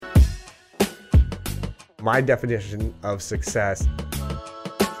My definition of success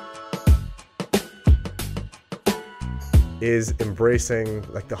is embracing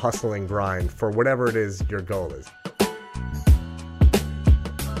like the hustle and grind for whatever it is your goal is.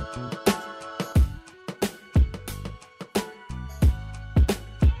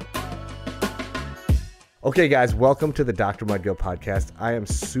 Okay, guys, welcome to the Dr. Mudgill podcast. I am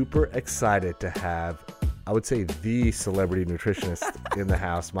super excited to have, I would say, the celebrity nutritionist in the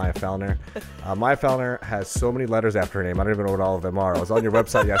house, Maya Fellner. Maya Fellner has so many letters after her name. I don't even know what all of them are. I was on your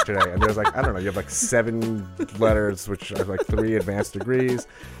website yesterday, and there's like, I don't know, you have like 7 letters, which are like 3 advanced degrees.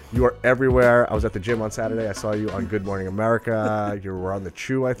 You are everywhere. I was at the gym on Saturday. I saw you on Good Morning America. You were on The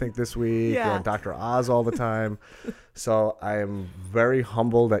Chew, I think, this week. Yeah. You're on Dr. Oz all the time. So I am very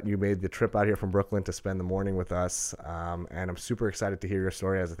humbled that you made the trip out here from Brooklyn to spend the morning with us. And I'm super excited to hear your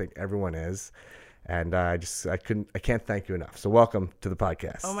story, as I think everyone is. And I can't thank you enough. So welcome to the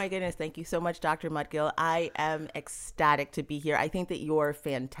podcast. Oh my goodness. Thank you so much, Dr. Mudgill. I am ecstatic to be here. I think that you're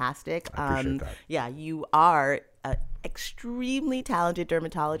fantastic. I appreciate that. Yeah, you are an extremely talented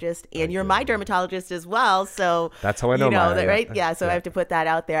dermatologist, and you're my dermatologist as well. So that's how I know Maya, that, right? yeah. Yeah. So I have to put that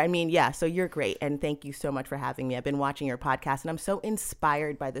out there. I mean, yeah, so you're great. And thank you so much for having me. I've been watching your podcast, and I'm so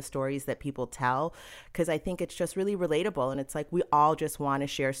inspired by the stories that people tell, because I think it's just really relatable. And it's like, we all just want to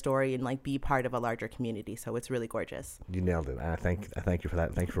share story and like be part of a larger community. So it's really gorgeous. You nailed it. I thank you for that.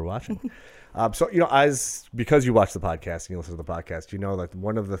 And thank you for watching. So, because you watch the podcast and you listen to the podcast, like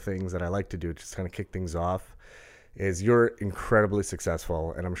one of the things that I like to do, just kind of kick things off, is you're incredibly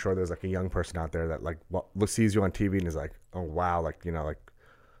successful. And I'm sure there's like a young person out there that sees you on TV and is like, oh, wow,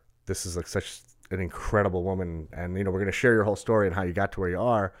 this is like such an incredible woman. And, we're going to share your whole story and how you got to where you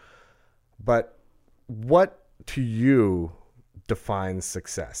are. But what to you defines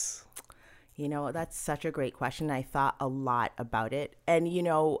success? That's such a great question. I thought a lot about it. And,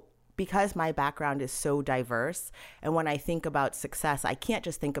 because my background is so diverse, and when I think about success, I can't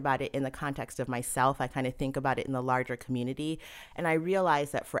just think about it in the context of myself. I kind of think about it in the larger community. And I realize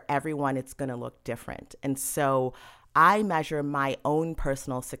that for everyone, it's going to look different. And so I measure my own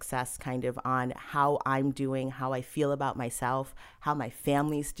personal success kind of on how I'm doing, how I feel about myself, how my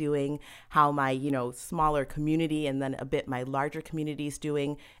family's doing, how my, smaller community and then a bit my larger community is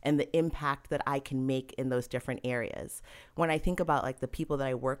doing, and the impact that I can make in those different areas. When I think about like the people that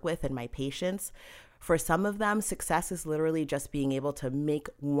I work with and my patients, for some of them, success is literally just being able to make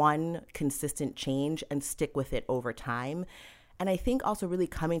one consistent change and stick with it over time. And I think also really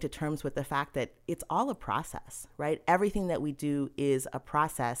coming to terms with the fact that it's all a process, right? Everything that we do is a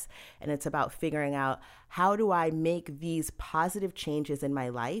process, and it's about figuring out, how do I make these positive changes in my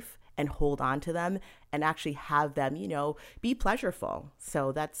life and hold on to them and actually have them, be pleasurable.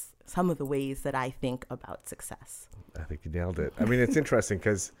 So that's some of the ways that I think about success. I think you nailed it. I mean, it's interesting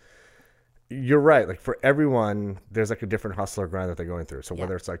because you're right. Like for everyone, there's like a different hustle or grind that they're going through. So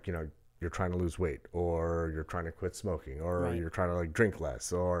whether it's like, you're trying to lose weight, or you're trying to quit smoking, or right. you're trying to like drink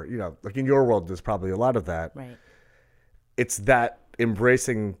less, or, like in your world, there's probably a lot of that. Right. It's that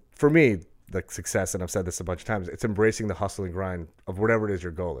embracing, for me, like success, and I've said this a bunch of times, it's embracing the hustle and grind of whatever it is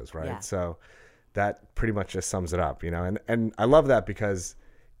your goal is, right? Yeah. So that pretty much just sums it up, and I love that because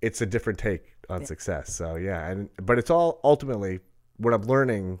it's a different take on success. So but it's all ultimately, what I'm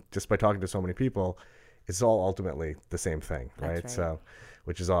learning just by talking to so many people, it's all ultimately the same thing, right? That's right. So,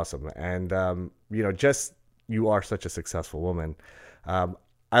 which is awesome. And, you are such a successful woman.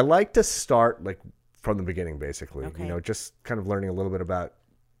 I like to start like from the beginning, basically, Okay. Just kind of learning a little bit about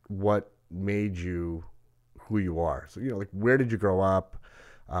what made you who you are. So, where did you grow up?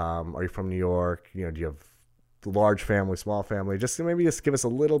 Are you from New York? Do you have large family, small family? Just give us a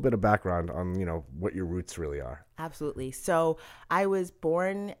little bit of background on, what your roots really are. Absolutely. So I was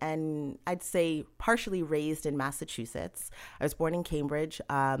born and I'd say partially raised in Massachusetts. I was born in Cambridge.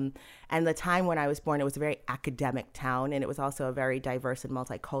 And the time when I was born, it was a very academic town, and it was also a very diverse and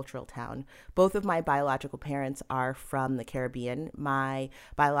multicultural town. Both of my biological parents are from the Caribbean. My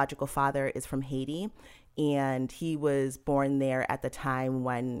biological father is from Haiti, and he was born there at the time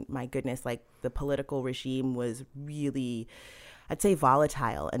when, my goodness, like the political regime was really, I'd say,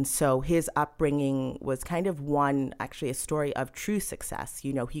 volatile. And so his upbringing was kind of actually a story of true success.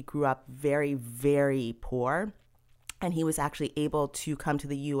 He grew up very, very poor. And he was actually able to come to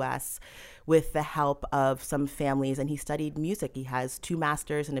the U.S. with the help of some families, and he studied music. He has 2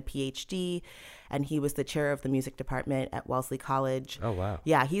 masters and a PhD, and he was the chair of the music department at Wellesley College. Oh, wow.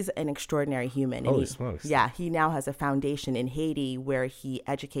 Yeah, he's an extraordinary human. Holy smokes. Yeah, he now has a foundation in Haiti where he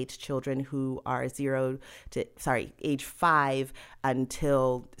educates children who are age 5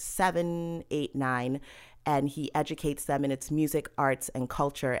 until 7, 8, 9. and he educates them in its music, arts, and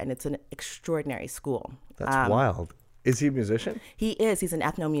culture, and it's an extraordinary school. That's wild. Is he a musician? He is. He's an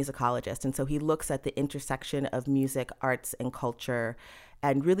ethnomusicologist, and so he looks at the intersection of music, arts, and culture,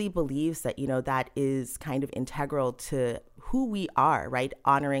 and really believes that, that is kind of integral to who we are, right?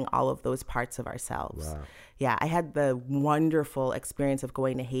 Honoring all of those parts of ourselves. Wow. Yeah, I had the wonderful experience of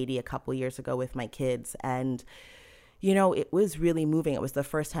going to Haiti a couple years ago with my kids, and it was really moving. It was the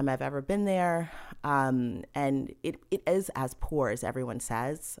first time I've ever been there, and it is as poor as everyone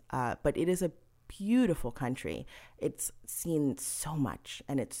says, but it is a beautiful country. It's seen so much,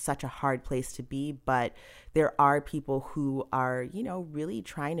 and it's such a hard place to be, but there are people who are, really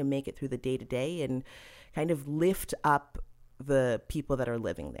trying to make it through the day-to-day and kind of lift up the people that are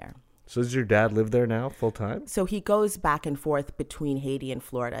living there. So does your dad live there now full time? So he goes back and forth between Haiti and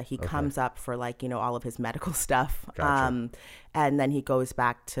Florida. He comes up for all of his medical stuff. Gotcha. And then he goes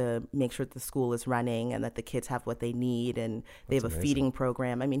back to make sure that the school is running and that the kids have what they need, and they have a feeding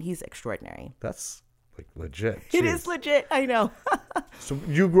program. I mean, he's extraordinary. That's legit. It is legit. I know. So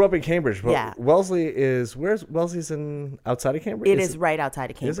you grew up in Cambridge, but Yeah. where's Wellesley's outside of Cambridge? It is right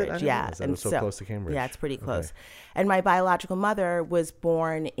outside of Cambridge. Is it? I didn't Yeah. realize that. It was so close to Cambridge. Yeah, it's pretty close. Okay. And my biological mother was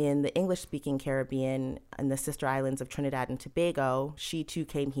born in the English-speaking Caribbean in the sister islands of Trinidad and Tobago. She too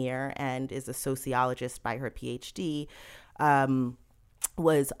came here and is a sociologist by her PhD.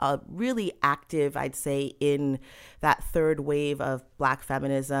 Was really active, I'd say, in that third wave of Black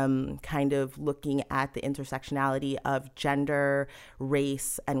feminism, kind of looking at the intersectionality of gender,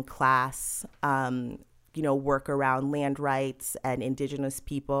 race, and class, work around land rights and Indigenous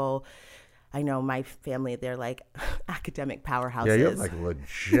people. I know my family, they're like academic powerhouses. Yeah, you have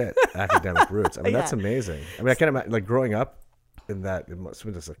legit academic roots. I mean, that's amazing. I mean, I can't imagine, growing up in that, it must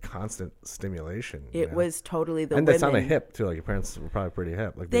have been just a constant stimulation. It was totally the and women. that's on a hip too. Your parents were probably pretty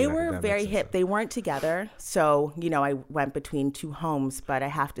hip. They were very hip. They weren't together. So, I went between two homes, but I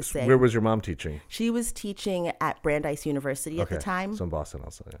have to say. Where was your mom teaching? She was teaching at Brandeis University at the time. So in Boston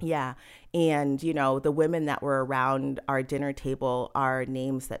also, yeah. Yeah. And, the women that were around our dinner table are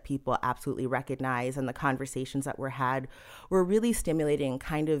names that people absolutely recognize. And the conversations that were had were really stimulating,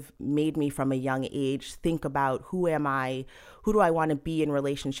 kind of made me from a young age think about who am I? Who do I want to be in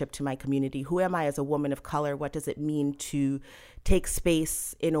relationship to my community? Who am I as a woman of color? What does it mean to take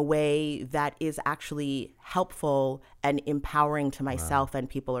space in a way that is actually helpful and empowering to myself and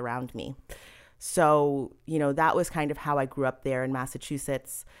people around me? So, that was kind of how I grew up there in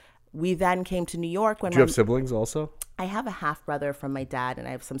Massachusetts. We then came to New York. Do you have siblings also? I have a half brother from my dad, and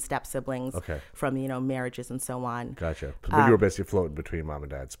I have some step siblings from marriages and so on. Gotcha. But you were basically floating between mom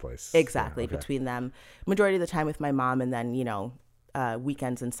and dad's place. Exactly, Yeah, between them. Majority of the time with my mom, and then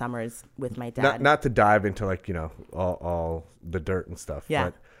weekends and summers with my dad. Not to dive into all the dirt and stuff. Yeah.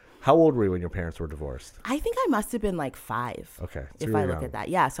 But how old were you when your parents were divorced? I think I must have been 5. Okay. So if I look at that,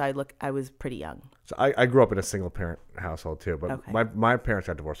 yeah. So I was pretty young. So I grew up in a single parent household too, but Okay. my parents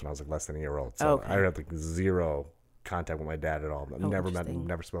got divorced when I was less than a year old. So Okay. I had zero contact with my dad at all. Never met him, interesting.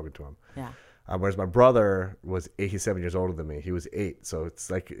 never spoken to him. Yeah. Whereas my brother he's 7 years older than me. He was 8. So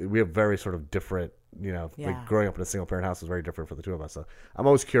it's we have very sort of different, growing up in a single parent house was very different for the two of us. So I'm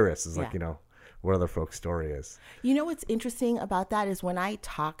always curious what other folks' story is. What's interesting about that is when I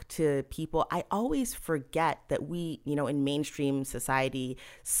talk to people, I always forget that we, in mainstream society,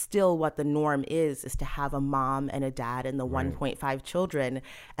 still what the norm is to have a mom and a dad and the 1.5 children.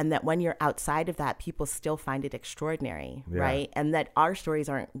 And that when you're outside of that, people still find it extraordinary, right? And that our stories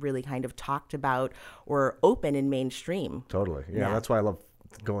aren't really kind of talked about or open in mainstream. Totally. Yeah. That's why I love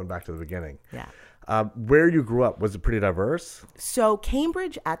going back to the beginning. Yeah. Where you grew up, was it pretty diverse? So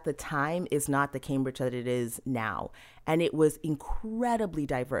Cambridge at the time is not the Cambridge that it is now. And it was incredibly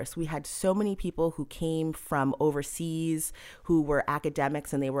diverse. We had so many people who came from overseas, who were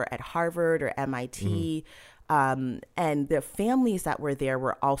academics, and they were at Harvard or MIT. And the families that were there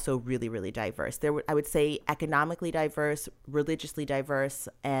were also really, really diverse. There were, I would say, economically diverse, religiously diverse,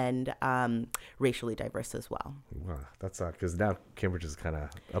 and racially diverse as well. Wow, that's because now Cambridge is kind of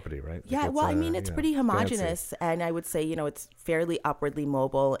uppity, right? Yeah, well, I mean, it's pretty homogenous, and I would say, it's fairly upwardly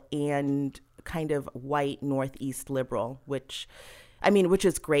mobile and kind of white Northeast liberal, which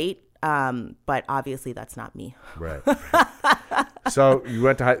is great. But obviously that's not me. Right. So you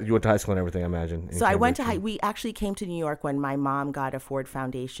went to high school and everything, I imagine. So I went to we actually came to New York when my mom got a Ford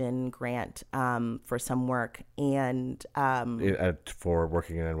Foundation grant for some work, and for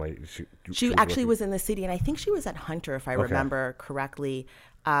working in NYU. She actually was in the city, and I think she was at Hunter, if I remember correctly.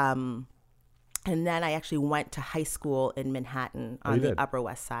 And then I actually went to high school in Manhattan on the Upper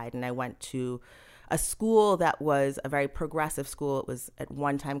West Side, and I went to a school that was a very progressive school. It was at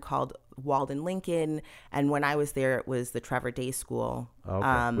one time called Walden Lincoln, and when I was there, it was the Trevor Day School.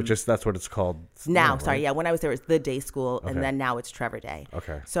 Okay. That's what it's called now. right? Sorry, yeah. When I was there, it was the Day School, Okay. and then now it's Trevor Day.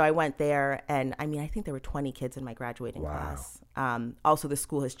 Okay. So I went there, and I mean, I think there were 20 kids in my graduating class. Also, the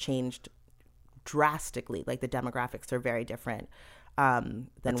school has changed drastically. Like the demographics are very different than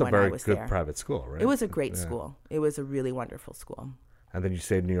when I was there. It's a very good private school, right? It was a great school. It was a really wonderful school. And then you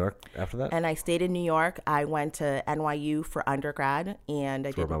stayed in New York after that? And I stayed in New York. I went to NYU for undergrad, and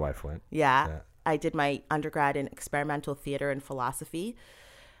That's where my wife went. Yeah, I did my undergrad in experimental theater and philosophy.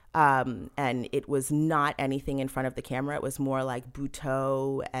 And it was not anything in front of the camera. It was more like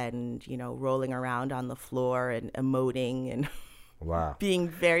Buteau and, rolling around on the floor and emoting and wow, being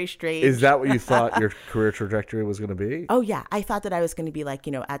very strange. Is that what you thought your career trajectory was going to be? Oh, yeah. I thought that I was going to be like,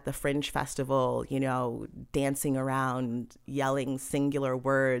 at the Fringe Festival, dancing around, yelling singular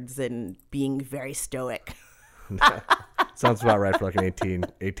words and being very stoic. Sounds about right for like an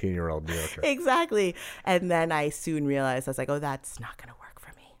 18-year-old New Yorker. Exactly. And then I soon realized, I was like, oh, that's not going to work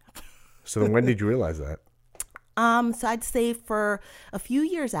for me. So then when did you realize that? So I'd say for a few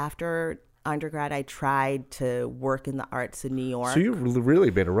years after undergrad, I tried to work in the arts in New York. So you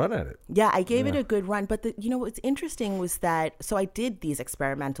really made a run at it. Yeah, I gave it a good run. But what's interesting was that, so I did these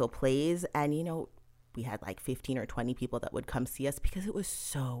experimental plays, and we had like 15 or 20 people that would come see us because it was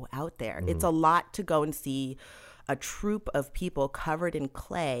so out there. It's a lot to go and see a troupe of people covered in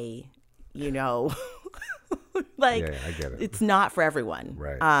clay, like Yeah, I get it. It's not for everyone.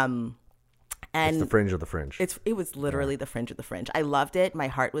 Right. And it's the fringe of the fringe. It was literally the fringe of the fringe. I loved it. My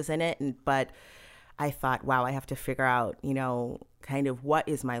heart was in it. But I thought, wow, I have to figure out, kind of what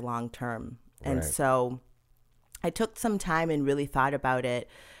is my long term. And Right. so I took some time and really thought about it.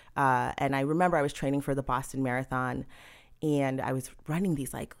 And I remember I was training for the Boston Marathon, and I was running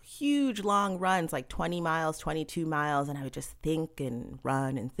these like huge long runs, like 20 miles, 22 miles. And I would just think and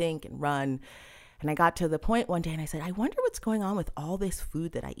run and think and run. And I got to the point one day and I said, I wonder what's going on with all this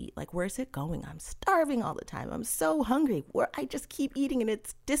food that I eat. Like, where's it going? I'm starving all the time. I'm so hungry. I just keep eating and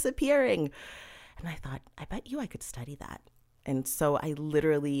it's disappearing. And I thought, I bet you I could study that. And so I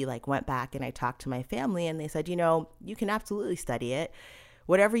literally went back and I talked to my family, and they said, you can absolutely study it.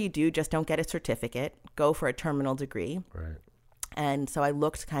 Whatever you do, just don't get a certificate. Go for a terminal degree. Right. And so I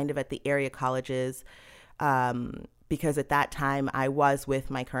looked kind of at the area colleges, because at that time I was with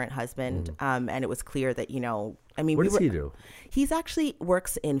my current husband, and it was clear that, What does he do? He's actually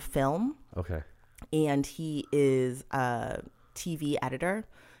works in film. Okay. And he is a TV editor.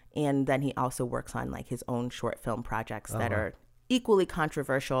 And then he also works on his own short film projects that are equally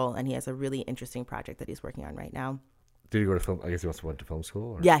controversial. And he has a really interesting project that he's working on right now. Did he go to film? I guess he also went to film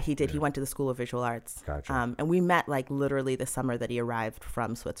school? Or? Yeah, he did. Yeah. He went to the School of Visual Arts. Gotcha. And we met literally the summer that he arrived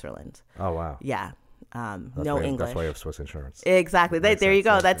from Switzerland. Oh, wow. Yeah. English. That's why you have Swiss insurance. Exactly. There you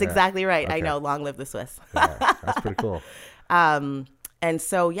go. That's exactly right. Okay. I know. Long live the Swiss. Yeah, that's pretty cool. And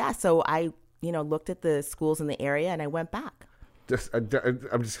so I, looked at the schools in the area and I went back. I'm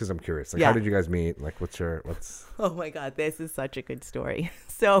just because I'm curious. How did you guys meet? What's? Oh my God, this is such a good story.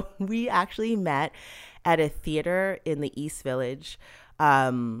 So we actually met at a theater in the East Village,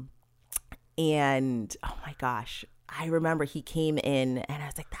 and oh my gosh, I remember he came in and I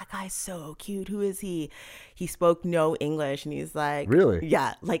was like, that guy's so cute. Who is he? He spoke no English, and he's like, really?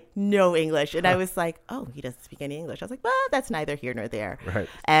 Yeah, no English. And I was like, oh, he doesn't speak any English. I was like, well, that's neither here nor there. Right.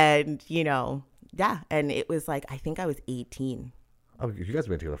 And yeah, and it was I think I was 18. Oh, you guys have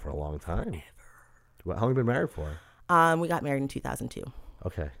been together for a long time. How long have you been married for? We got married in 2002.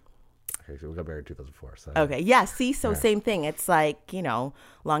 Okay, so we got married in 2004. So. Okay, yeah, see, so same thing. It's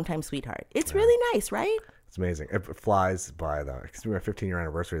longtime sweetheart. It's really nice, right? It's amazing. It flies by, though. Because we're our 15-year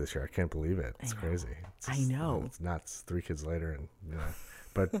anniversary this year. I can't believe it. It's crazy. I know. It's nuts. 3 kids later, and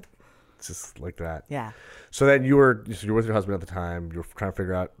but it's just like that. Yeah. So then you were with your husband at the time. You were trying to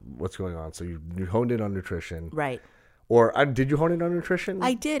figure out what's going on. So you honed in on nutrition. Right. Or did you hone in on nutrition?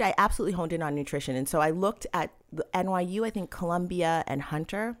 I did. I absolutely honed in on nutrition. And so I looked at the NYU, I think Columbia and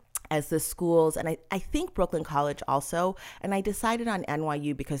Hunter as the schools, and I think Brooklyn College also. And I decided on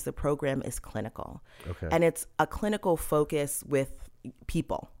NYU because the program is clinical. Okay. And it's a clinical focus with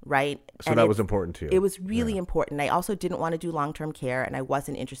people, right? So that was important to you. It was really important. I also didn't want to do long-term care, and I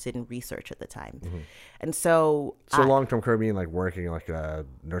wasn't interested in research at the time. Mm-hmm. And so... So long-term care being working in a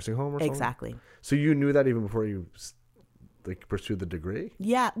nursing home or something? Exactly. So you knew that even before you pursue the degree?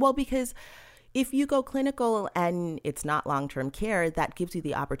 Yeah, well, because if you go clinical and it's not long-term care, that gives you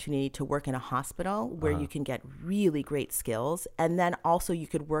the opportunity to work in a hospital where you can get really great skills. And then also you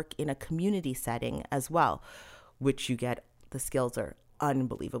could work in a community setting as well, which you get, the skills are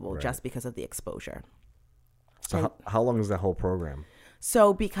unbelievable just because of the exposure. So how long is that whole program?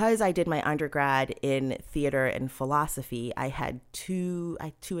 So because I did my undergrad in theater and philosophy, I had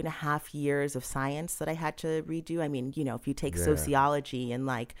 2.5 years of science that I had to redo. I mean, if you take sociology and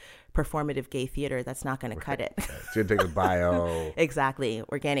like performative gay theater, that's not going to cut it. So you're taking bio. Exactly.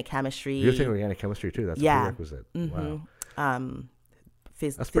 Organic chemistry. You're taking organic chemistry too. That's a prerequisite. Mm-hmm. Wow.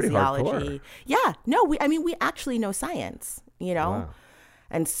 That's pretty physiology. hardcore. Yeah. No, we actually know science, Wow.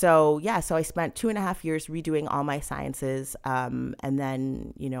 And so, so I spent 2.5 years redoing all my sciences. And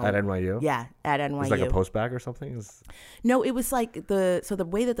then, At NYU? Yeah, at NYU. It's like a post-bac or something? No, it was like the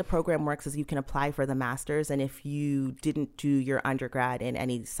way that the program works is you can apply for the master's. And if you didn't do your undergrad in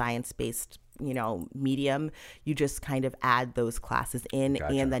any science-based, medium, you just kind of add those classes in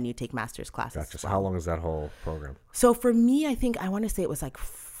and then you take master's classes. Gotcha. So how long is that whole program? So for me, I want to say it was like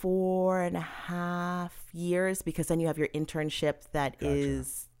 4.5 years, because then you have your internship that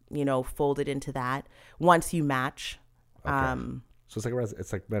is, folded into that once you match. Okay. So it's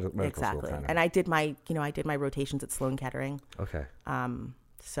like medical exactly. school kind of. And I did my rotations at Sloan Kettering. Okay.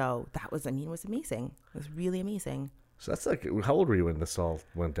 So that was, it was amazing. It was really amazing. So that's like, how old were you when this all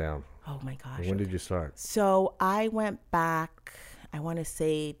went down? Oh my gosh. When did you start? So I went back, I want to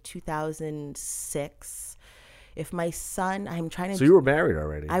say 2006. If my son, I'm trying to. So you were married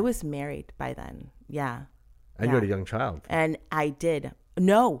already? I was married by then. Yeah. And you had a young child? And I did.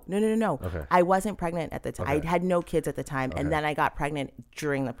 No. Okay. I wasn't pregnant at the time. Okay. I had no kids at the time. And then I got pregnant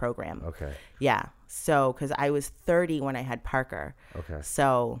during the program. Okay. Yeah. So, because I was 30 when I had Parker. Okay.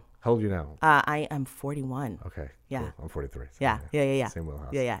 So. How old are you now? I am 41. Okay. Yeah. Cool. I'm 43. So Yeah. Same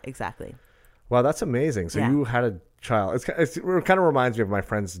wheelhouse. Yeah, exactly. Wow, that's amazing. So you had a child. It kind of reminds me of my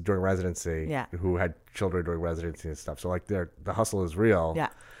friends during residency who had children during residency and stuff. So like the hustle is real. Yeah.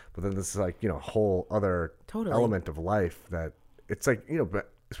 But then this is like, whole other element of life that it's like,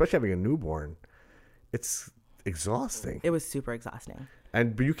 but especially having a newborn, it's exhausting. It was super exhausting.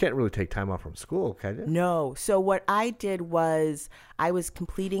 But you can't really take time off from school, can you? No. So what I did was I was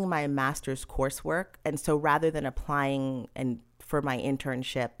completing my master's coursework. And so rather than applying for my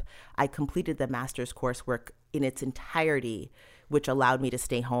internship, I completed the master's coursework in its entirety, which allowed me to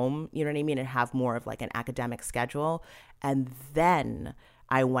stay home, you know what I mean, and have more of like an academic schedule. And then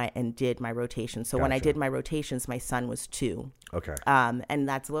I went and did my rotation. So when I did my rotations, my son was 2. Okay. And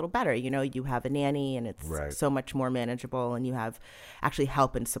that's a little better. You have a nanny and it's so much more manageable, and you have actually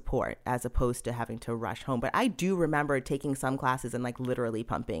help and support as opposed to having to rush home. But I do remember taking some classes and like literally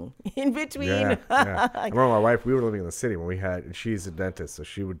pumping in between. Yeah. I remember my wife, we were living in the city and she's a dentist, so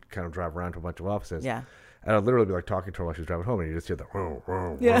she would kind of drive around to a bunch of offices. Yeah. And I'd literally be like talking to her while she was driving home, and you just hear the whoa,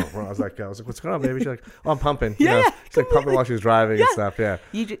 whoa, whoa. I was like, what's going on, baby? She's like, oh, I'm pumping. She's like pumping while she was driving and stuff. Yeah.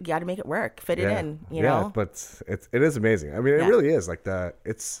 You got to make it work, fit it in, you know? Yeah, but it is amazing. I mean, it really is like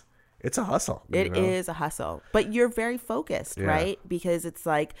it's a hustle. It is a hustle, but you're very focused, right? Because it's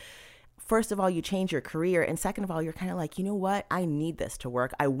like, first of all, you change your career. And second of all, you're kind of like, you know what? I need this to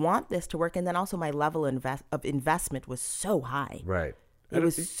work. I want this to work. And then also my level of investment was so high. Right. It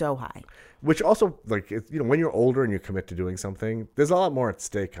was so high. Which also, like, when you're older and you commit to doing something, there's a lot more at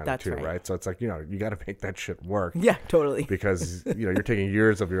stake kind of too, right? So it's like, you got to make that shit work. Yeah, totally. Because, you're taking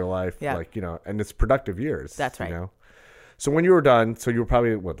years of your life, like, and it's productive years. That's right. So when you were done, so you were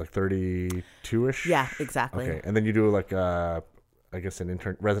probably, like 32-ish? Yeah, exactly. Okay. And then you do like, I guess an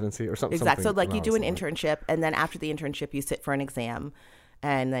residency or something? Exactly. So like you do an internship, and then after the internship, you sit for an exam.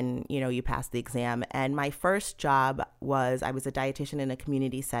 And then, you pass the exam. And my first job was, I was a dietitian in a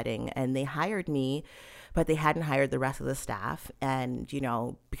community setting, and they hired me, but they hadn't hired the rest of the staff. And,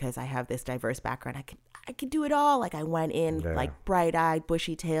 because I have this diverse background, I could do it all. Like I went in like bright-eyed,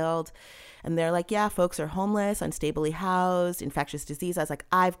 bushy-tailed, and they're like, yeah, folks are homeless, unstably housed, infectious disease. I was like,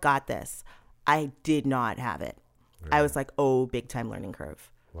 I've got this. I did not have it. Yeah. I was like, oh, big time learning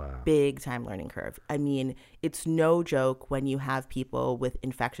curve. Wow. Big time learning curve. I mean, it's no joke when you have people with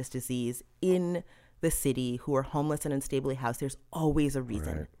infectious disease in the city who are homeless and unstably housed. There's always a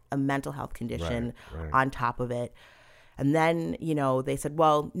reason, a mental health condition on top of it. And then, they said,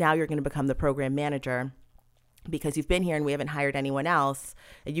 well, now you're going to become the program manager because you've been here and we haven't hired anyone else.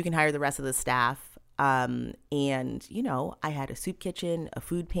 And you can hire the rest of the staff. And, I had a soup kitchen, a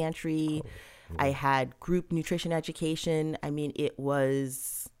food pantry. I had group nutrition education. I mean, it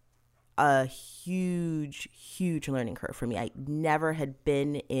was a huge, huge learning curve for me. I never had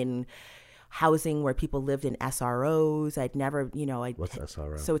been in housing where people lived in SROs. I'd never, What's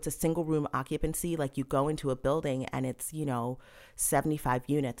SRO? So it's a single room occupancy. Like you go into a building and it's, 75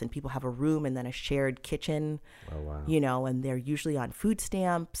 units and people have a room and then a shared kitchen. Oh, wow. And they're usually on food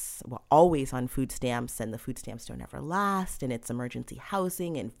stamps, well, always on food stamps, and the food stamps don't ever last, and it's emergency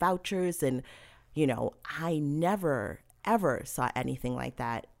housing and vouchers. And, I never, ever saw anything like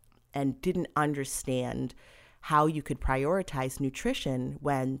that and didn't understand how you could prioritize nutrition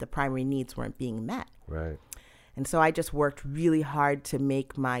when the primary needs weren't being met. Right. And so I just worked really hard to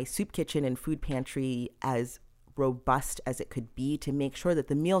make my soup kitchen and food pantry as robust as it could be, to make sure that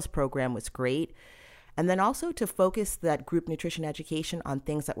the meals program was great. And then also to focus that group nutrition education on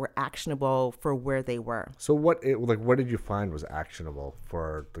things that were actionable for where they were. So what did you find was actionable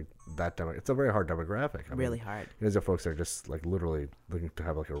for that demo? It's a very hard demographic. Really hard. These are folks that are just literally looking to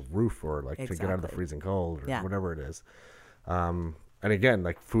have a roof or to get out of the freezing cold or whatever it is. And again,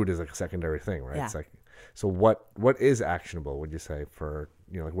 food is a secondary thing, right? Yeah. It's so what is actionable, would you say, for,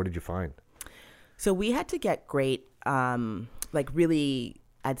 what did you find? So we had to get great, really,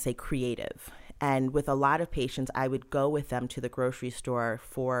 I'd say, creative. And with a lot of patients, I would go with them to the grocery store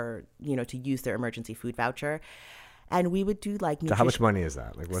for, to use their emergency food voucher. And we would do So how much money is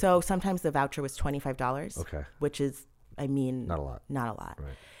that? So sometimes the voucher was $25. Okay. Which is, not a lot. Not a lot.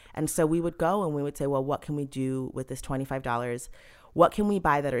 Right. And so we would go and we would say, well, what can we do with this $25? What can we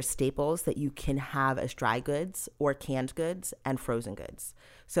buy that are staples that you can have as dry goods or canned goods and frozen goods?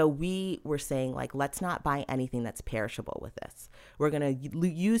 So we were saying, let's not buy anything that's perishable with this. We're going to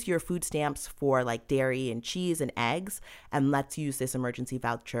use your food stamps for dairy and cheese and eggs, and let's use this emergency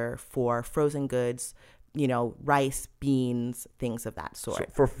voucher for frozen goods, rice, beans, things of that sort. So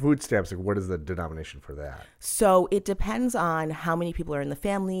for food stamps, what is the denomination for that? So it depends on how many people are in the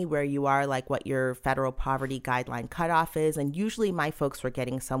family, where you are, what your federal poverty guideline cutoff is. And usually my folks were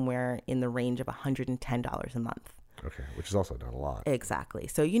getting somewhere in the range of $110 a month. Okay, which is also not a lot. Exactly.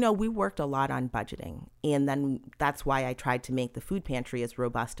 So, we worked a lot on budgeting. And then that's why I tried to make the food pantry as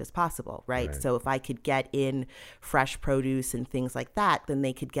robust as possible, right? So if I could get in fresh produce and things like that, then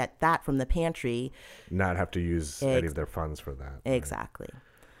they could get that from the pantry. Not have to use any of their funds for that. Exactly.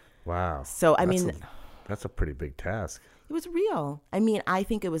 Right? Wow. So, that's a pretty big task. It was real. I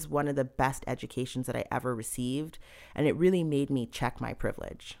think it was one of the best educations that I ever received. And it really made me check my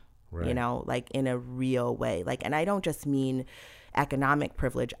privilege. Right. In a real way. And I don't just mean economic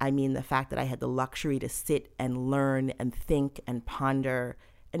privilege. I mean the fact that I had the luxury to sit and learn and think and ponder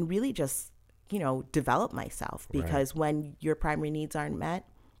and really just, develop myself. Because when your primary needs aren't met,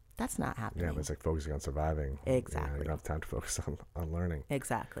 that's not happening. Yeah, but it's focusing on surviving. Exactly. You don't have time to focus on learning.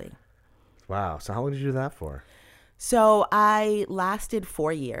 Exactly. Wow. So how long did you do that for? So I lasted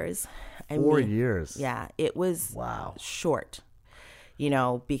 4 years. 4 years? Yeah. It was short.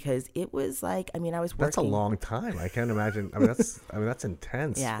 Because it was I was working. That's a long time. I can't imagine. That's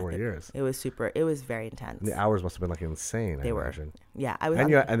intense. Yeah, 4 years. It was very intense. And the hours must have been insane. They were. Imagine. Yeah, I was.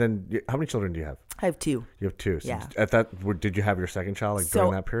 And then, how many children do you have? I have 2. You have 2. So yeah. Did you have your second child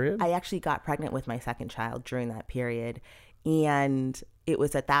during that period? I actually got pregnant with my second child during that period, and it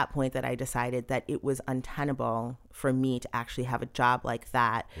was at that point that I decided that it was untenable for me to actually have a job like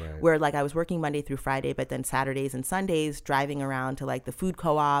that, where I was working Monday through Friday, but then Saturdays and Sundays driving around to the food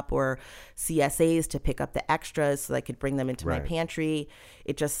co-op or CSAs to pick up the extras so I could bring them into my pantry.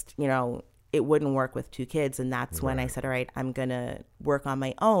 It just, it wouldn't work with 2 kids. And that's when I said, all right, I'm going to work on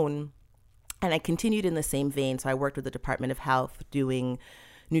my own. And I continued in the same vein. So I worked with the Department of Health doing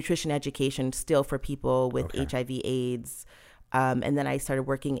nutrition education still for people with HIV/AIDS. And then I started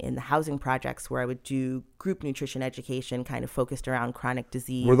working in the housing projects where I would do group nutrition education kind of focused around chronic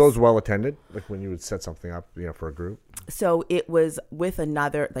disease. Were those well attended? When you would set something up, for a group? So it was with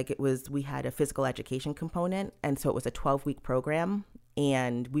another, we had a physical education component. And so it was a 12-week program.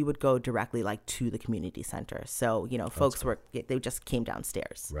 And we would go directly to the community center. So, folks they just came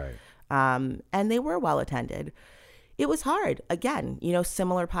downstairs. Right. And they were well attended. It was hard. Again,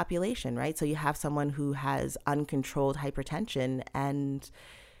 similar population, right? So you have someone who has uncontrolled hypertension and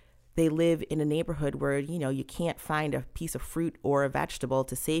they live in a neighborhood where, you can't find a piece of fruit or a vegetable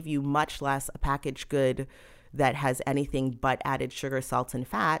to save you, much less a packaged good that has anything but added sugar, salts, and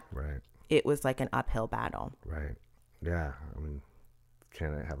fat. Right. It was an uphill battle. Right. Yeah.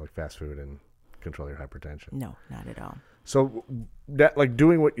 Can't have fast food and control your hypertension. No, not at all. So that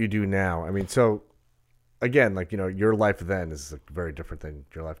doing what you do now, so again, your life then is very different than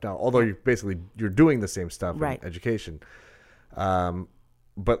your life now. Although you're doing the same stuff in education,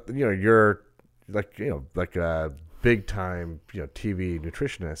 but you're a big time TV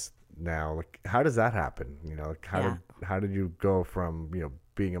nutritionist. now. Like, how does that happen? You know, like how did you go from, you know,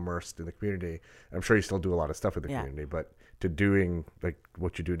 being immersed in the community? I'm sure you still do a lot of stuff in the community, but to doing like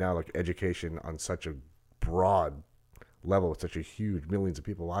what you do now, like education on such a broad level with such a huge millions of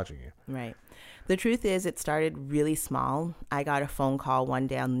people watching you. Right. The truth is, it started really small. I got a phone call one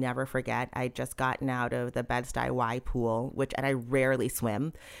day I'll never forget. I had just gotten out of the Bed-Stuy Y pool, and I rarely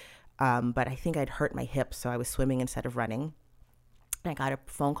swim, but I think I'd hurt my hips, so I was swimming instead of running. I got a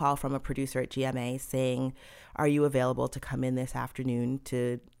phone call from a producer at GMA saying, "Are you available to come in this afternoon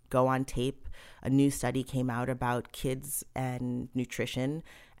to go on tape? A new study came out about kids and nutrition,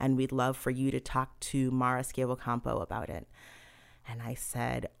 and we'd love for you to talk to Mara Schiavocampo about it." And I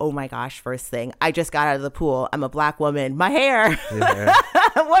said, "Oh my gosh, first thing, I just got out of the pool. I'm a Black woman. My hair. Yeah.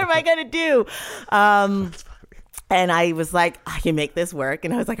 What am I going to do?" And I was like, I can make this work.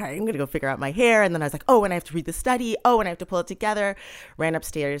 And I was like, all right, I'm going to go figure out my hair. And then I was like, oh, and I have to read the study. Oh, and I have to pull it together. Ran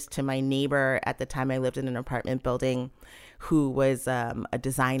upstairs to my neighbor. At the time I lived in an apartment building, who was a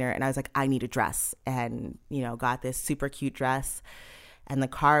designer. And I was like, I need a dress. And, you know, got this super cute dress. And the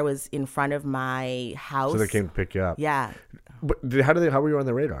car was in front of my house. So they came to pick you up. Yeah. But how were you on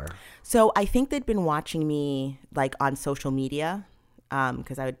the radar? So I think they'd been watching me like on social media,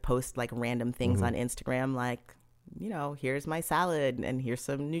 because I would post like random things on Instagram, like, you know, here's my salad and here's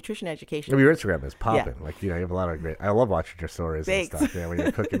some nutrition education. I mean, your Instagram is popping. Yeah. Like, you know, you have a lot of great. I love watching your stories and stuff. Yeah, when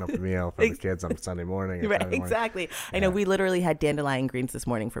you're cooking up a meal for the kids on Sunday morning. Right, exactly. Yeah. I know we literally had dandelion greens this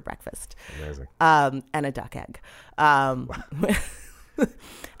morning for breakfast. Amazing. And a duck egg.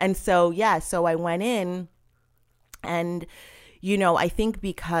 And so, so I went in, and, you know, I think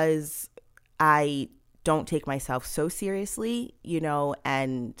because I don't take myself so seriously, you know,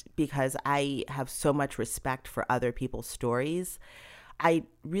 and because I have so much respect for other people's stories, I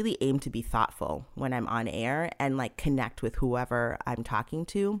really aim to be thoughtful when I'm on air and like connect with whoever I'm talking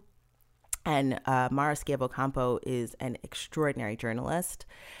to. And Mara Schiavocampo is an extraordinary journalist.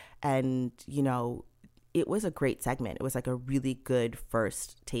 And, you know, it was a great segment. It was like a really good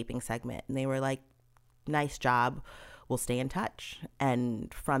first taping segment. And they were like, nice job. We'll stay in touch.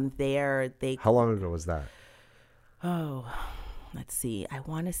 And from there, How long ago was that? Oh, let's see. I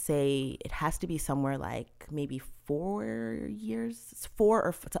want to say it has to be somewhere like maybe 4 years,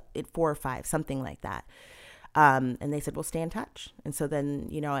 4 or 5, something like that. And they said, we'll stay in touch. And so then,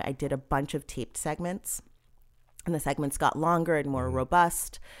 you know, I did a bunch of taped segments, and the segments got longer and more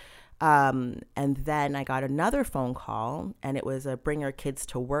robust. And then I got another phone call, and it was a Bring Your Kids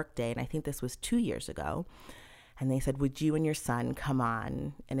to Work Day. And I think this was 2 years ago. And they said, would you and your son come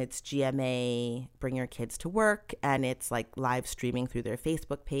on? And it's GMA, Bring Your Kids to Work. And it's like live streaming through their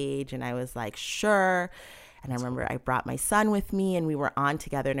Facebook page. And I was like, sure. And I remember I brought my son with me, and we were on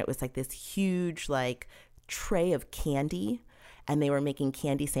together. And it was like this huge like tray of candy. And they were making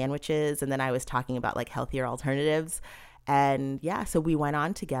candy sandwiches. And then I was talking about like healthier alternatives. And yeah, so we went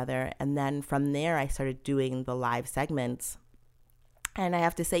on together. And then from there, I started doing the live segments. And I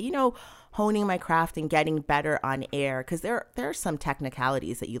have to say, you know, honing my craft and getting better on air, because there are some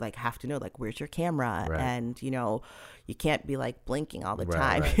technicalities that you like have to know, like where's your camera, right. And you know, you can't be like blinking all the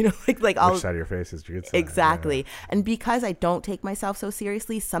time, right. You know, like all which side of your face is your good side. Exactly. Yeah. And because I don't take myself so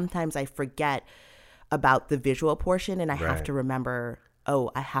seriously, sometimes I forget about the visual portion, and I have to remember,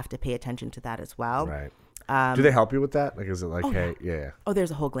 oh, I have to pay attention to that as well. Right. Do they help you with that? Like, is it like, hey, yeah. Oh,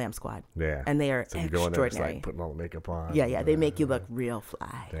 there's a whole glam squad. Yeah. And they are so you extraordinary. Go in there, just like putting all the makeup on. Yeah. They make you look real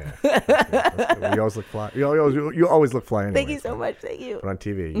fly. Yeah. You always look fly. You always look fly anyway. Thank you so much. Thank you. But on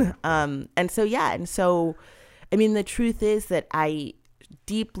TV. And so, I mean, the truth is that I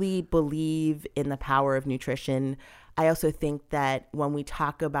deeply believe in the power of nutrition. I also think that when we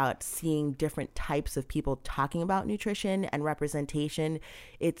talk about seeing different types of people talking about nutrition and representation,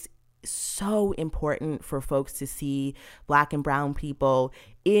 it's so important for folks to see Black and brown people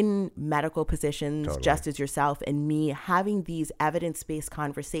in medical positions, totally. Just as yourself and me, having these evidence-based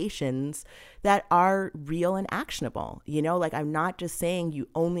conversations that are real and actionable. You know, like I'm not just saying you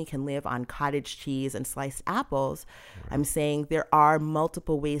only can live on cottage cheese and sliced apples. Right. I'm saying there are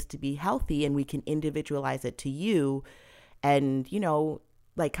multiple ways to be healthy, and we can individualize it to you. And, you know,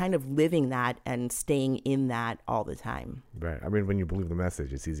 like kind of living that and staying in that all the time. Right. I mean, when you believe the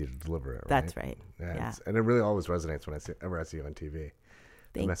message, it's easy to deliver it, right? That's right. Yeah. And it really always resonates when I see you on TV.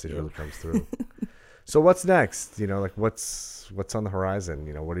 The message really comes through. So what's next? You know, like what's on the horizon?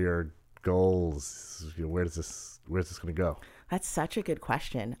 You know, what are your goals? You know, where's this going to go? That's such a good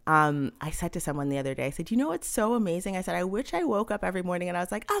question. I said to someone the other day, I said, you know what's so amazing? I said, I wish I woke up every morning and I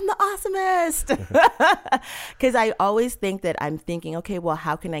was like, I'm the awesomest. Because I always think that I'm thinking, okay, well,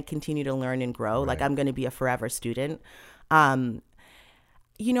 how can I continue to learn and grow? Right. Like I'm going to be a forever student.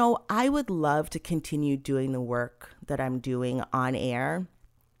 I would love to continue doing the work that I'm doing on air.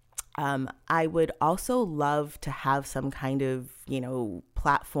 I would also love to have some kind of,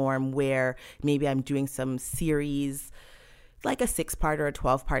 platform where maybe I'm doing some series, like a 6-part or a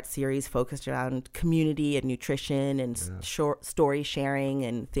 12-part series focused around community and nutrition and short story sharing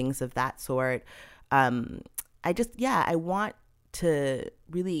and things of that sort. I want to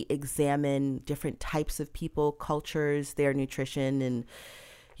really examine different types of people, cultures, their nutrition, and,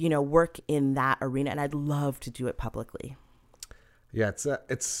 work in that arena. And I'd love to do it publicly. Yeah, it's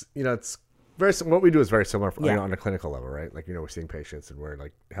very what we do is very similar on a clinical level, right? Like, we're seeing patients and we're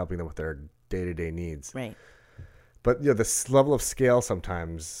like helping them with their day-to-day needs. Right. But this level of scale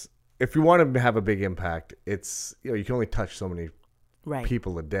sometimes, if you want to have a big impact, it's you can only touch so many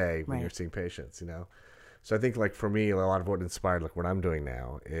people a day when you're seeing patients, So I think like for me, a lot of what inspired like what I'm doing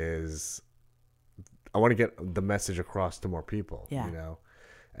now is I want to get the message across to more people,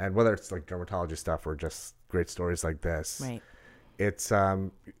 and whether it's like dermatology stuff or just great stories like this, right. It's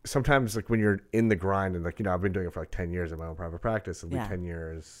sometimes like when you're in the grind and like, I've been doing it for like 10 years in my own private practice. It'll be 10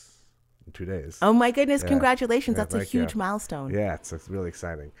 years in 2 days. Oh my goodness. Congratulations. That's a huge milestone. Yeah. It's really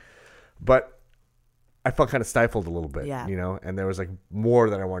exciting. But I felt kind of stifled a little bit, and there was like more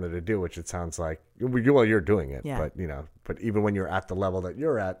that I wanted to do, which it sounds like, well, you're doing it, but but even when you're at the level that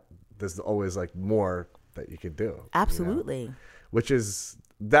you're at, there's always like more that you could do. Absolutely. Which is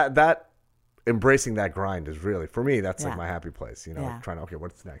that embracing that grind is really, for me, that's like my happy place, trying to, okay,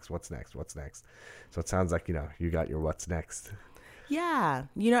 what's next? So it sounds like, you got your what's next. Yeah.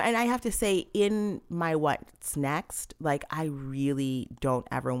 And I have to say in my what's next, like I really don't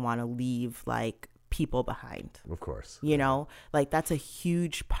ever want to leave like people behind. Of course. Like that's a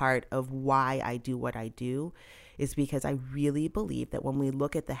huge part of why I do what I do, is because I really believe that when we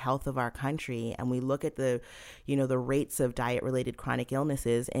look at the health of our country and we look at the, the rates of diet-related chronic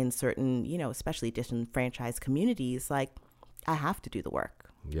illnesses in certain, especially disenfranchised communities, like I have to do the work.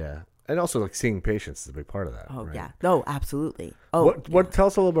 Yeah. And also like seeing patients is a big part of that. Oh, right? yeah. No, absolutely. Oh, what tell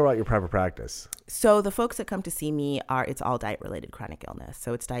us a little bit about your private practice. So the folks that come to see me it's all diet-related chronic illness.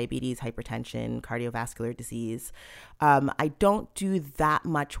 So it's diabetes, hypertension, cardiovascular disease. I don't do that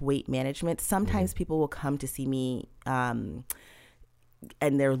much weight management. Sometimes people will come to see me and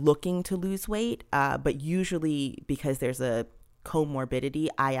they're looking to lose weight. But usually because there's a comorbidity,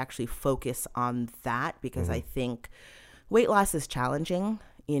 I actually focus on that because I think weight loss is challenging,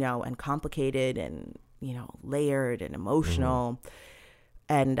 and complicated and, layered and emotional.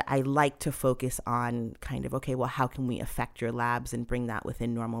 And I like to focus on kind of, okay, well, how can we affect your labs and bring that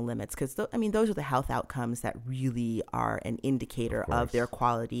within normal limits? Because, those are the health outcomes that really are an indicator of their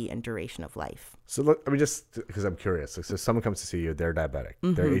quality and duration of life. So look, just because I'm curious. So someone comes to see you, they're diabetic.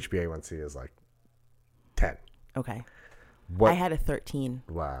 Their HbA1c is like 10. Okay. I had a 13.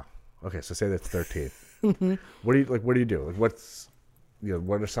 Wow. Okay, so say that's 13. What do you do? Like what's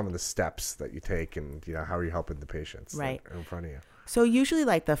what are some of the steps that you take, and how are you helping the patients that are in front of you? So usually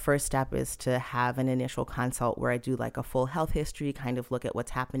like the first step is to have an initial consult where I do like a full health history, kind of look at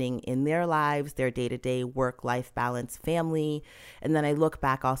what's happening in their lives, their day-to-day work-life balance, family. And then I look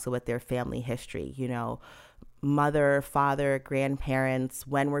back also at their family history, mother, father, grandparents,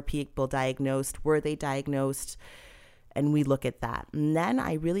 when were people diagnosed? Were they diagnosed? And we look at that. And then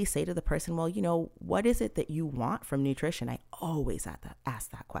I really say to the person, well, what is it that you want from nutrition? I always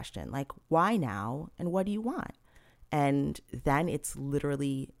ask that question, like, why now? And what do you want? And then it's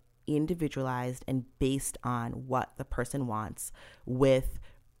literally individualized and based on what the person wants, with,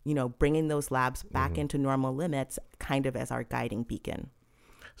 bringing those labs back into normal limits kind of as our guiding beacon.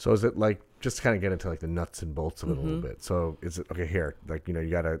 So is it like, just to kind of get into like the nuts and bolts of it a little bit. So is it, okay, here, like, you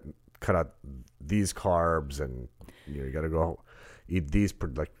got to cut out these carbs and, you got to go eat these,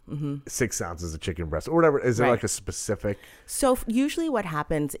 like 6 ounces of chicken breast or whatever. Is there like a specific? So usually what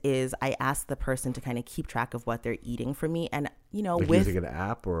happens is I ask the person to kind of keep track of what they're eating for me. And, like using an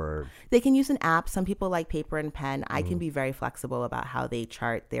app, or? They can use an app. Some people like paper and pen. I can be very flexible about how they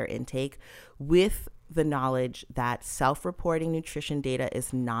chart their intake, with the knowledge that self-reporting nutrition data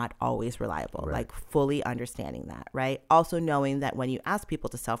is not always reliable, like fully understanding that, right? Also knowing that when you ask people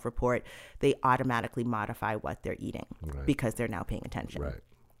to self-report, they automatically modify what they're eating because they're now paying attention. Right.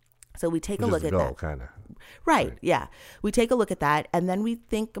 So we take a look at that. Kind of. Right. Yeah. We take a look at that, and then we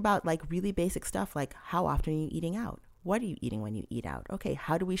think about like really basic stuff, like how often are you eating out? What are you eating when you eat out? Okay,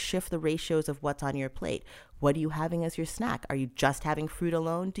 how do we shift the ratios of what's on your plate? What are you having as your snack? Are you just having fruit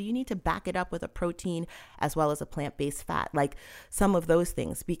alone? Do you need to back it up with a protein as well as a plant-based fat? Like some of those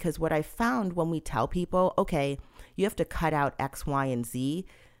things. Because what I found when we tell people, okay, you have to cut out X, Y, and Z,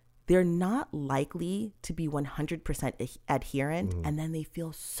 they're not likely to be 100% adherent, and then they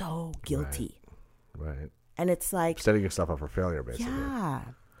feel so guilty. Right. And it's like setting yourself up for failure, basically. Yeah.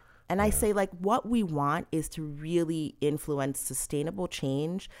 And I say, like, what we want is to really influence sustainable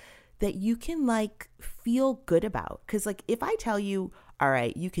change that you can, like, feel good about. Because, like, if I tell you, all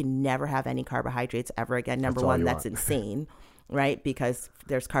right, you can never have any carbohydrates ever again, number one, that's insane, right? Because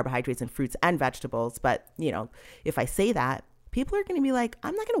there's carbohydrates in fruits and vegetables. But, you know, if I say that, people are going to be like,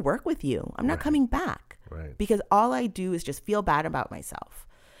 I'm not going to work with you. I'm not coming back. Right. Because all I do is just feel bad about myself.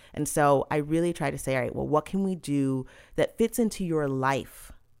 And so I really try to say, all right, well, what can we do that fits into your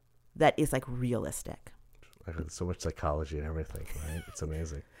life that is, like, realistic? There's so much psychology and everything, right? It's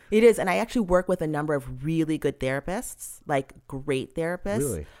amazing. It is. And I actually work with a number of really good therapists, like great therapists.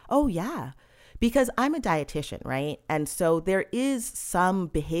 Really? Oh, yeah. Because I'm a dietitian, right? And so there is some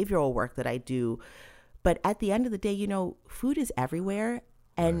behavioral work that I do. But at the end of the day, you know, food is everywhere,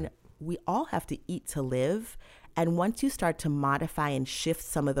 and we all have to eat to live. And once you start to modify and shift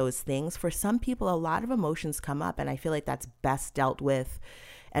some of those things, for some people, a lot of emotions come up. And I feel like that's best dealt with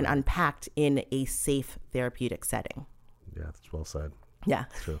and unpacked in a safe therapeutic setting. Yeah, that's well said. Yeah.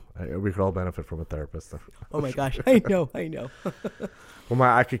 It's true. We could all benefit from a therapist. Oh my gosh. I know. Well,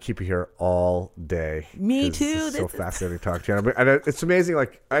 I could keep you here all day. Me too. It's so fascinating to talk to you. And it's amazing.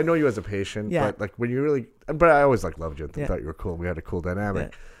 Like, I know you as a patient, but like when you really, but I always like loved you and thought you were cool. We had a cool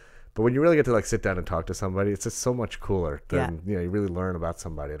dynamic. Yeah. But when you really get to like sit down and talk to somebody, it's just so much cooler than, you know, you really learn about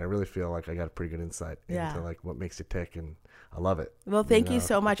somebody. And I really feel like I got a pretty good insight into like what makes you tick, and I love it. Well, thank you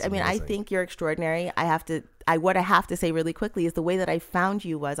so much. I mean, I think you're extraordinary. What I have to say really quickly is the way that I found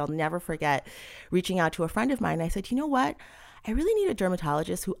you was, I'll never forget reaching out to a friend of mine. I said, you know what? I really need a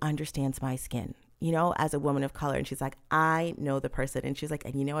dermatologist who understands my skin, you know, as a woman of color. And she's like, I know the person. And she's like,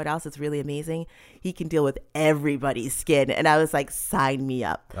 and you know what else is really amazing? He can deal with everybody's skin. And I was like, sign me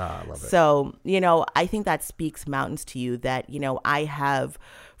up. I love it. So, you know, I think that speaks mountains to you that, you know, I have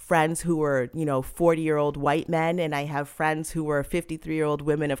friends who were, you know, 40-year-old white men, and I have friends who were 53-year-old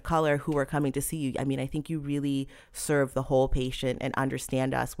women of color who are coming to see you. I mean, I think you really serve the whole patient and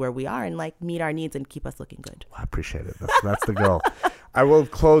understand us where we are and like meet our needs and keep us looking good. Well, I appreciate it. That's the goal. I will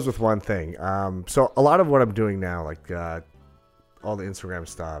close with one thing. So a lot of what I'm doing now, like all the Instagram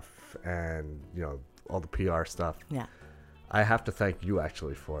stuff and, you know, all the PR stuff. Yeah. I have to thank you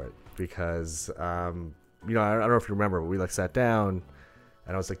actually for it because, you know, I don't know if you remember, but we like sat down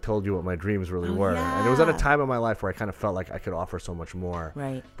and I was like, told you what my dreams really were. Yeah. And it was at a time in my life where I kind of felt like I could offer so much more.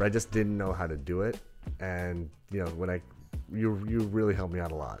 Right. But I just didn't know how to do it. And, you know, you really helped me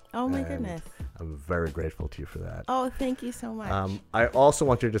out a lot. Oh my goodness. I'm very grateful to you for that. Oh, thank you so much. I also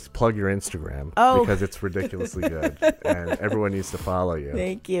want you to just plug your Instagram because it's ridiculously good and everyone needs to follow you.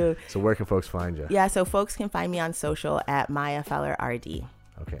 Thank you. So where can folks find you? Yeah, so folks can find me on social at Maya Feller RD.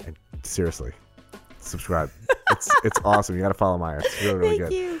 Okay, and seriously, subscribe. It's awesome. You got to follow Maya. It's really, really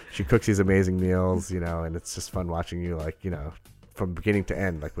good. You. She cooks these amazing meals, you know, and it's just fun watching you, like, you know, from beginning to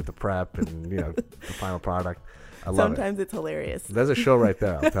end, like with the prep and, you know, the final product. I love Sometimes it's hilarious. There's a show right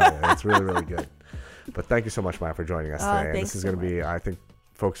there, I'll tell you. It's really, really good. But thank you so much, Maya, for joining us today. And this is going to be, I think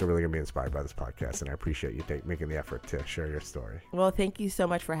folks are really going to be inspired by this podcast, and I appreciate you making the effort to share your story. Well, thank you so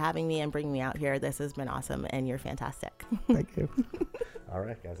much for having me and bringing me out here. This has been awesome, and you're fantastic. Thank you. All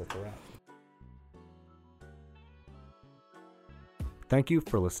right, guys, that's a wrap. Thank you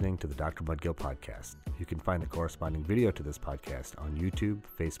for listening to the Dr. Mudgill podcast. You can find the corresponding video to this podcast on YouTube,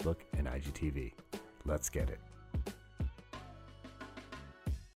 Facebook, and IGTV. Let's get it.